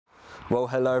Well,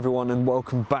 hello everyone and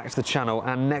welcome back to the channel,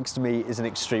 and next to me is an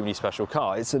extremely special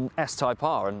car. It's an S-Type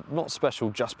R, and not special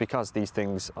just because these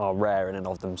things are rare in and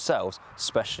of themselves,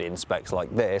 especially in specs like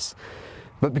this,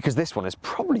 but because this one is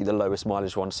probably the lowest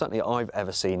mileage one certainly I've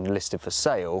ever seen listed for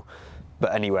sale,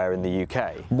 but anywhere in the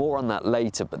UK. More on that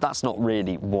later, but that's not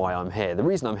really why I'm here. The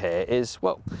reason I'm here is,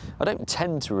 well, I don't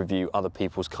tend to review other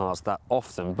people's cars that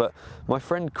often, but my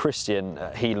friend Christian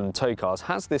at Heelan Tow Cars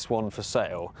has this one for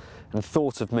sale and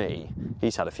thought of me.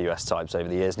 He's had a few S-Types over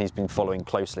the years and he's been following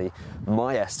closely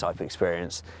my S-Type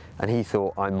experience, and he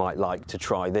thought I might like to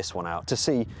try this one out to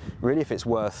see really if it's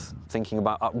worth thinking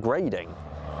about upgrading.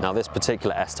 Now, this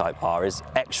particular S-Type R is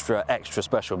extra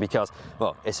special because,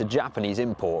 well, it's a Japanese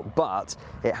import, but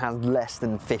it has less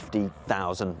than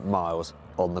 50,000 miles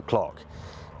on the clock.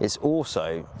 It's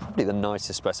also probably the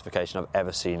nicest specification I've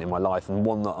ever seen in my life, and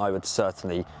one that I would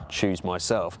certainly choose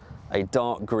myself. A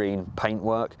dark green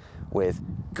paintwork with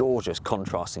gorgeous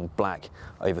contrasting black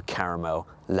over caramel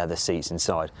leather seats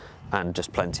inside, and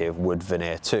just plenty of wood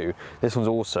veneer too. This one's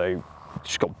also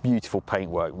just got beautiful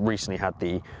paintwork, recently had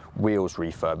the wheels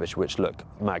refurbished which look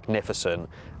magnificent,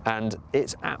 and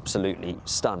it's absolutely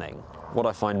stunning. What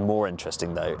I find more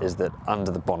interesting though is that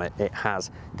under the bonnet it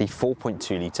has the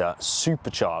 4.2 litre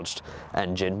supercharged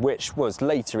engine, which was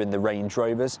later in the Range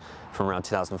Rovers. From around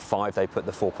 2005 they put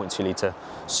the 4.2 litre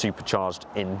supercharged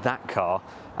in that car,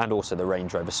 and also the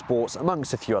Range Rover Sports,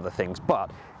 amongst a few other things,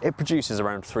 but it produces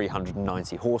around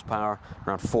 390 horsepower,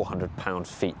 around 400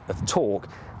 pound-feet of torque,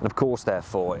 and of course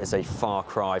therefore is a far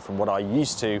cry from what I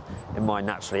used to in my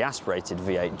naturally aspirated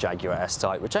V8 Jaguar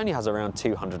S-Type, which only has around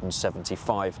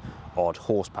 275 odd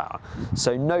horsepower.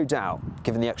 So no doubt,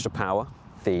 given the extra power,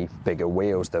 the bigger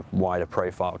wheels, the wider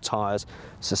profile tyres,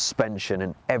 suspension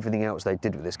and everything else they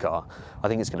did with this car, I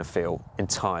think it's going to feel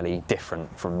entirely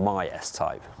different from my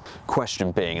S-Type.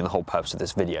 Question being, and the whole purpose of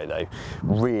this video though,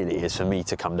 really is for me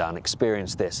to come down,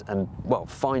 experience this and, well,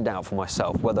 find out for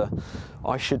myself whether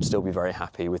I should still be very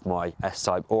happy with my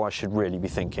S-Type or I should really be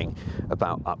thinking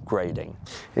about upgrading.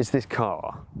 Is this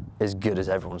car as good as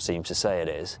everyone seems to say it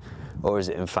is, or is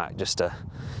it in fact just a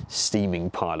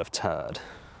steaming pile of turd?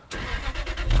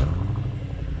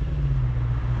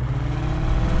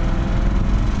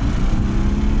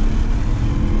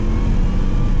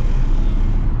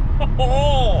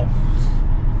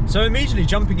 So immediately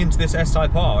jumping into this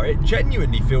S-Type R, it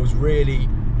genuinely feels really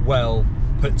well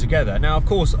put together. Now, of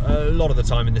course, a lot of the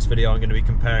time in this video I'm going to be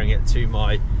comparing it to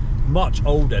my much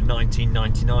older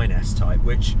 1999 S-Type,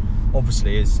 which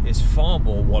obviously is far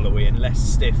more wallowy and less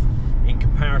stiff in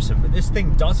comparison, but this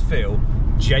thing does feel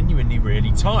genuinely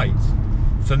really tight.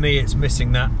 For me, it's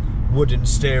missing that wooden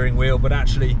steering wheel, but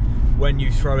actually when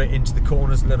you throw it into the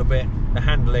corners a little bit, the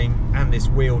handling and this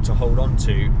wheel to hold on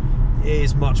to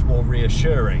is much more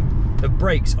reassuring. The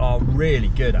brakes are really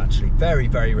good actually,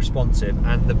 very responsive,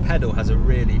 and the pedal has a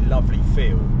really lovely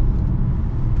feel.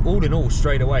 All in all,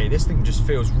 straight away, this thing just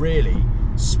feels really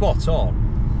spot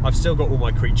on. I've still got all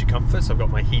my creature comforts. I've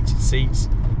got my heated seats,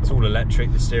 it's all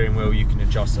electric. The steering wheel you can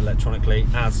adjust electronically,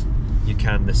 as you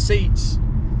can the seats,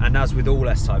 and as with all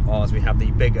S-Type Rs we have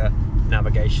the bigger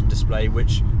navigation display,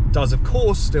 which does of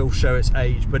course still show its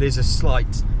age, but is a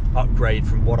slight upgrade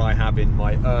from what I have in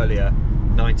my earlier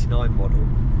 99 model.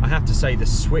 I have to say the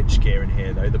switch gear in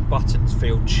here though, the buttons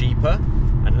feel cheaper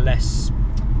and less,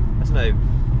 I don't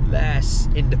know, less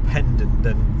independent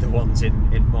than the ones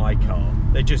in my car.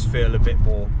 They just feel a bit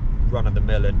more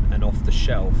run-of-the-mill and off the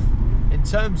shelf. In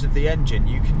terms of the engine,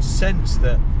 you can sense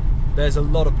that there's a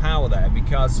lot of power there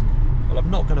because, well, I've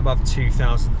not gone above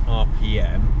 2000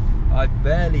 RPM. I've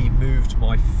barely moved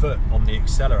my foot on the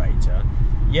accelerator,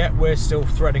 yet we're still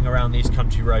threading around these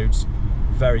country roads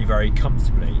very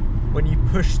comfortably. When you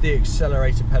push the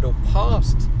accelerator pedal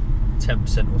past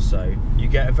 10% or so, you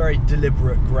get a very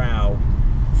deliberate growl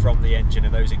from the engine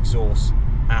and those exhausts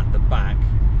at the back,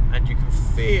 and you can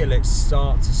feel it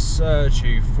start to surge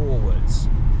you forwards.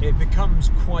 It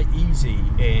becomes quite easy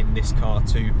in this car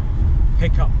to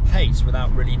pick up pace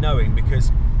without really knowing,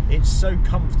 because it's so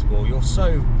comfortable, you're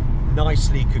so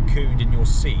nicely cocooned in your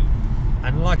seat,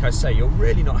 and like I say, you're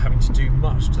really not having to do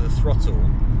much to the throttle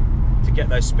to get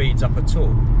those speeds up at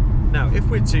all. Now, if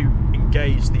we're to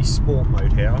engage the sport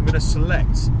mode here, I'm going to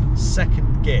select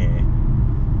second gear.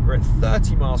 We're at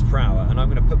 30 miles per hour, and I'm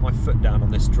going to put my foot down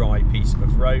on this dry piece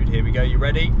of road. Here we go, you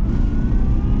ready?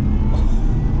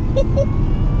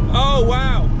 Oh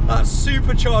wow, that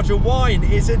supercharger whine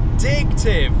is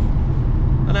addictive.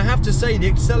 And I have to say, the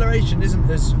acceleration isn't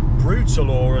as brutal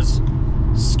or as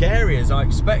scary as I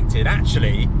expected.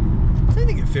 Actually, I don't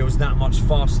think it feels that much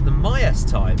faster than my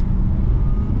S-Type.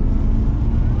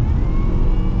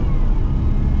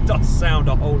 does sound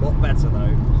a whole lot better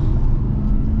though.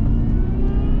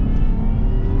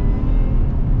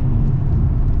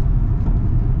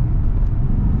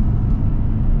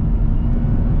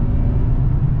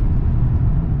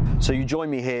 So you join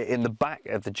me here in the back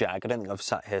of the Jag. I don't think I've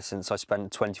sat here since I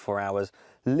spent 24 hours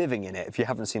living in it. If you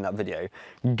haven't seen that video,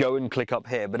 go and click up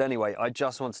here. But anyway, I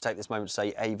just want to take this moment to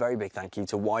say a very big thank you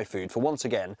to YFood for once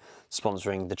again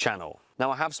sponsoring the channel.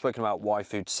 Now, I have spoken about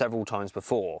YFood several times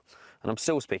before, and I'm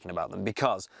still speaking about them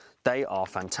because they are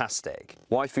fantastic.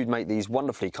 YFood make these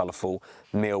wonderfully colourful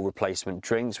meal replacement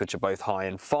drinks, which are both high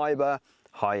in fibre,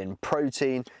 high in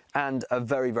protein, and are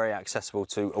very, very accessible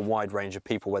to a wide range of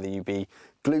people, whether you be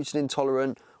gluten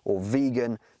intolerant or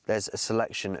vegan. There's a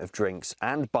selection of drinks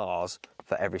and bars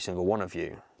for every single one of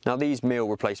you. Now, these meal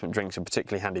replacement drinks are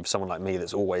particularly handy for someone like me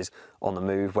that's always on the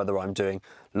move, whether I'm doing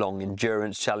long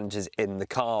endurance challenges in the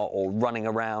car or running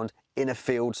around in a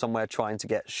field somewhere trying to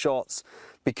get shots,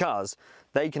 because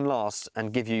they can last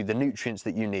and give you the nutrients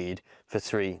that you need for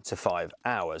 3 to 5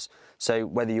 hours. So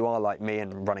whether you are like me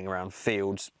and running around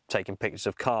fields, taking pictures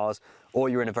of cars, or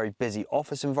you're in a very busy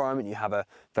office environment, you have a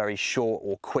very short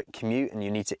or quick commute and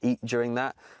you need to eat during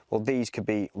that, well, these could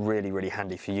be really, really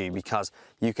handy for you because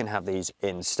you can have these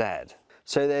instead.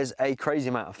 So there's a crazy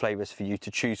amount of flavours for you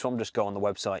to choose from. Just go on the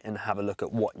website and have a look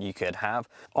at what you could have.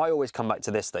 I always come back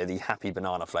to this though, the happy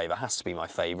banana flavour has to be my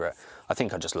favourite. I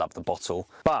think I just love the bottle,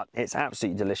 but it's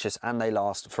absolutely delicious and they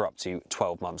last for up to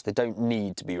 12 months. They don't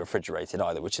need to be refrigerated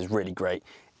either, which is really great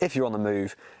if you're on the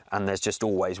move and there's just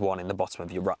always one in the bottom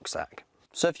of your rucksack.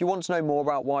 So if you want to know more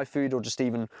about YFood or just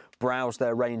even browse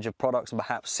their range of products and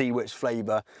perhaps see which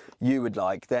flavour you would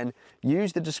like, then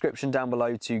use the description down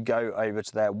below to go over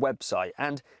to their website.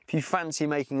 And if you fancy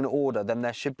making an order, then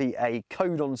there should be a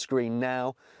code on screen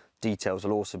now. Details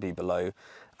will also be below,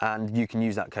 and you can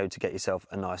use that code to get yourself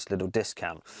a nice little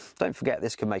discount. Don't forget,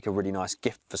 this could make a really nice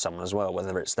gift for someone as well,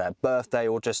 whether it's their birthday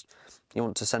or just you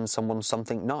want to send someone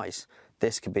something nice.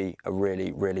 This could be a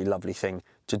really, really lovely thing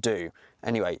to do.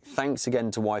 Anyway, thanks again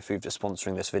to YFood for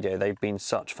sponsoring this video. They've been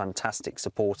such fantastic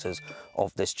supporters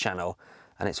of this channel,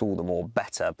 and it's all the more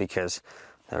better because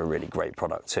they're a really great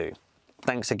product too.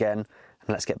 Thanks again, and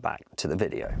let's get back to the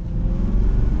video.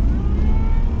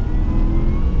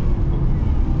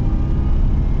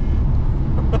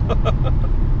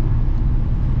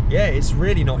 Yeah, it's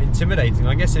really not intimidating.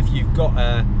 I guess if you've got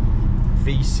a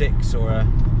V6 or a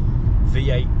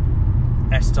V8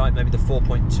 S-Type, maybe the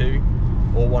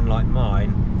 4.2 or one like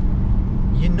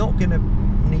mine, you're not going to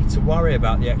need to worry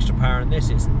about the extra power in this.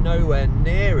 It's nowhere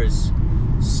near as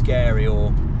scary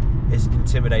or as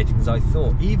intimidating as I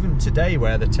thought. Even today,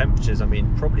 where the temperatures, I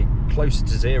mean, probably closer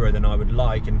to 0 than I would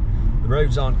like, and the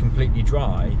roads aren't completely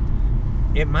dry,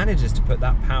 it manages to put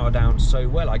that power down so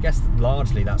well. I guess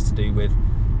largely that's to do with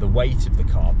the weight of the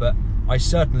car, but I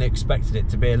certainly expected it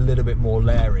to be a little bit more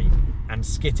leery and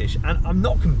skittish, and I'm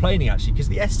not complaining actually, because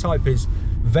the S-Type is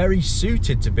very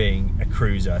suited to being a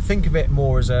cruiser. Think of it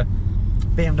more as a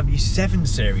BMW 7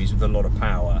 Series with a lot of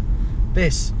power.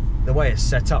 This, the way it's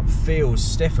set up, feels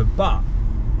stiffer, but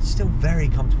it's still very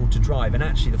comfortable to drive, and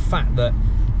actually the fact that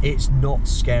it's not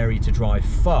scary to drive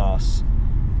fast,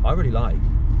 I really like.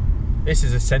 This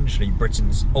is essentially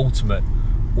Britain's ultimate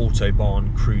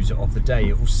Autobahn cruiser of the day.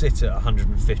 It will sit at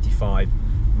 155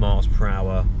 miles per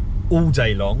hour all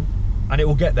day long, and it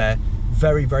will get there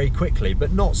very, very quickly,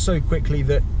 but not so quickly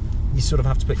that you sort of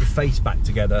have to put your face back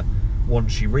together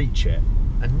once you reach it.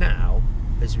 And now,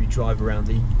 as we drive around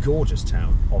the gorgeous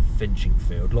town of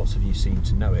Finchingfield, lots of you seem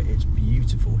to know it, it's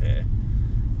beautiful here.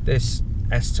 This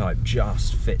S-Type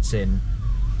just fits in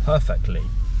perfectly.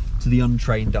 To the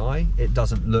untrained eye, it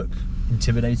doesn't look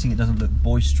intimidating, it doesn't look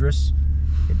boisterous,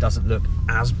 it doesn't look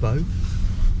asbo.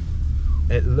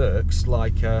 It looks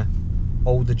like a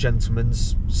older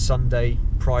gentleman's Sunday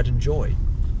pride and joy.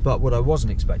 But what I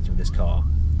wasn't expecting with this car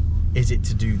is it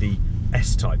to do the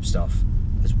S-Type stuff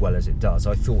as well as it does.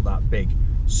 I thought that big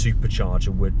supercharger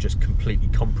would just completely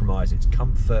compromise its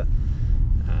comfort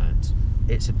and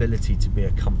its ability to be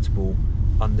a comfortable,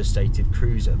 understated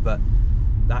cruiser, but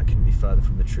that couldn't be further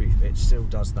from the truth. It still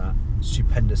does that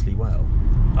stupendously well.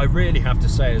 I really have to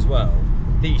say as well,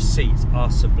 these seats are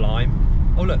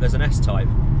sublime. Oh look, there's an S-Type.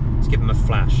 Let's give them a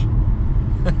flash.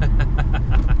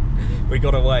 We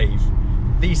got a wave.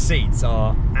 These seats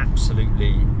are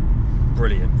absolutely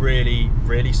brilliant. Really,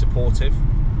 really supportive.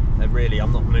 They're really,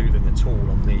 I'm not moving at all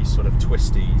on these sort of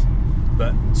twisties,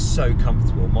 but so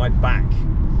comfortable. My back,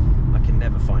 I can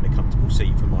never find a comfortable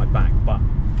seat for my back, but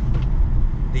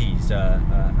these are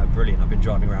brilliant. I've been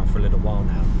driving around for a little while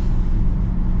now.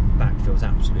 back feels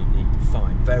absolutely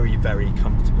fine. Very, very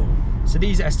comfortable. So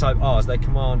these S-Type Rs, they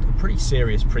command a pretty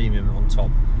serious premium on top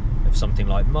of something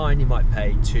like mine. You might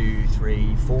pay 2,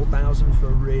 3, 4,000 for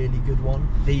a really good one.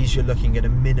 These you're looking at a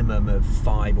minimum of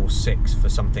 5 or 6 for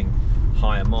something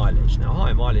higher mileage. Now,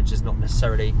 higher mileage is not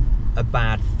necessarily a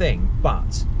bad thing,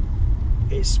 but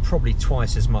it's probably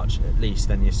twice as much at least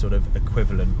than your sort of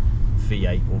equivalent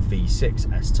V8 or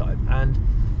V6 S-Type. And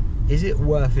is it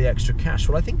worth the extra cash?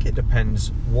 Well, I think it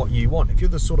depends what you want. If you're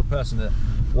the sort of person that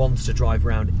wants to drive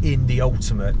around in the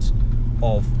ultimate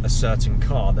of a certain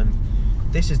car, then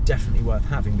this is definitely worth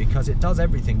having, because it does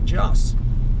everything just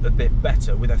a bit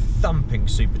better with a thumping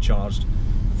supercharged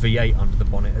V8 under the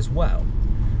bonnet as well.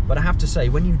 But I have to say,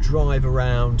 when you drive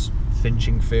around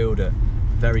Finchingfield at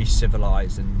very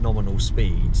civilised and nominal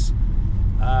speeds,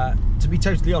 to be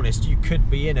totally honest, you could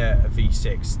be in a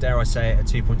V6, dare I say it, a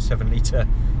 2.7 litre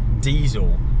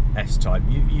diesel S-Type.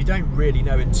 You don't really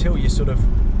know until you sort of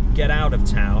get out of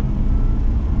town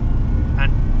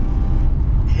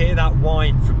and hear that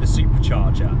whine from the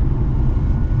supercharger.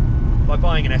 By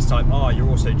buying an S-Type R, you're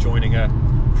also joining a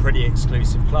pretty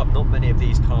exclusive club. Not many of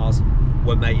these cars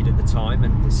were made at the time,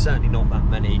 and there's certainly not that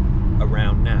many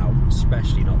around now,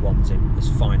 especially not wanting as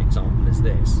fine example as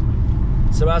this.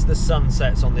 So as the sun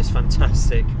sets on this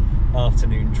fantastic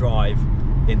afternoon drive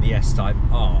in the S-Type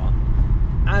R,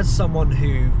 as someone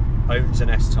who owns an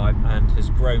S-Type and has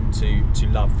grown to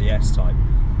love the S-Type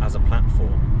as a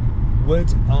platform,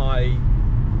 would I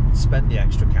spend the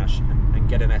extra cash and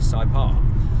get an S-Type R?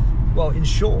 Well, in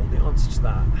short, the answer to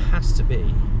that has to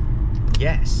be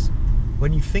yes.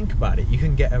 When you think about it, you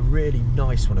can get a really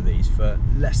nice one of these for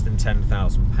less than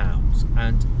 £10,000,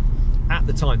 and at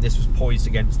the time this was poised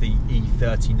against the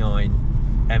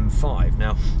E39 M5.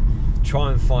 Now,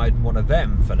 try and find one of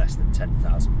them for less than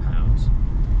 £10,000.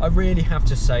 I really have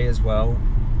to say as well,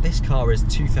 this car is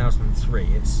 2003,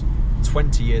 it's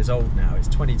 20 years old now, it's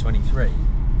 2023,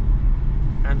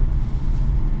 and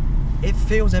it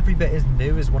feels every bit as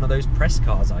new as one of those press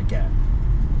cars I get.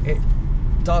 It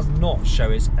does not show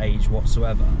its age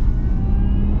whatsoever.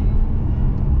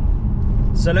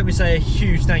 So let me say a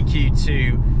huge thank you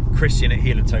to Christian at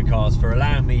Heel and Toe Cars for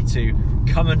allowing me to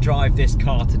come and drive this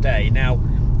car today. Now,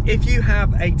 if you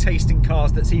have a taste in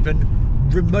cars that's even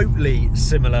remotely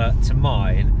similar to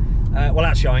mine, well,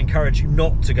 actually I encourage you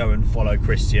not to go and follow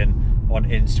Christian on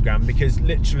Instagram, because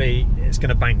literally it's going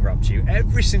to bankrupt you.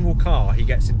 Every single car he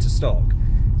gets into stock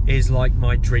is like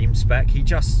my dream spec. He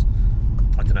just,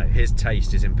 I don't know, his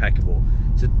taste is impeccable.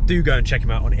 So do go and check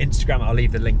him out on Instagram. I'll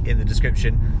leave the link in the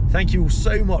description. Thank you all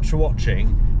so much for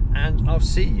watching, and I'll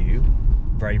see you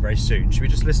very, very soon. Should we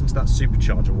just listen to that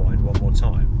supercharger whine one more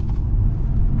time?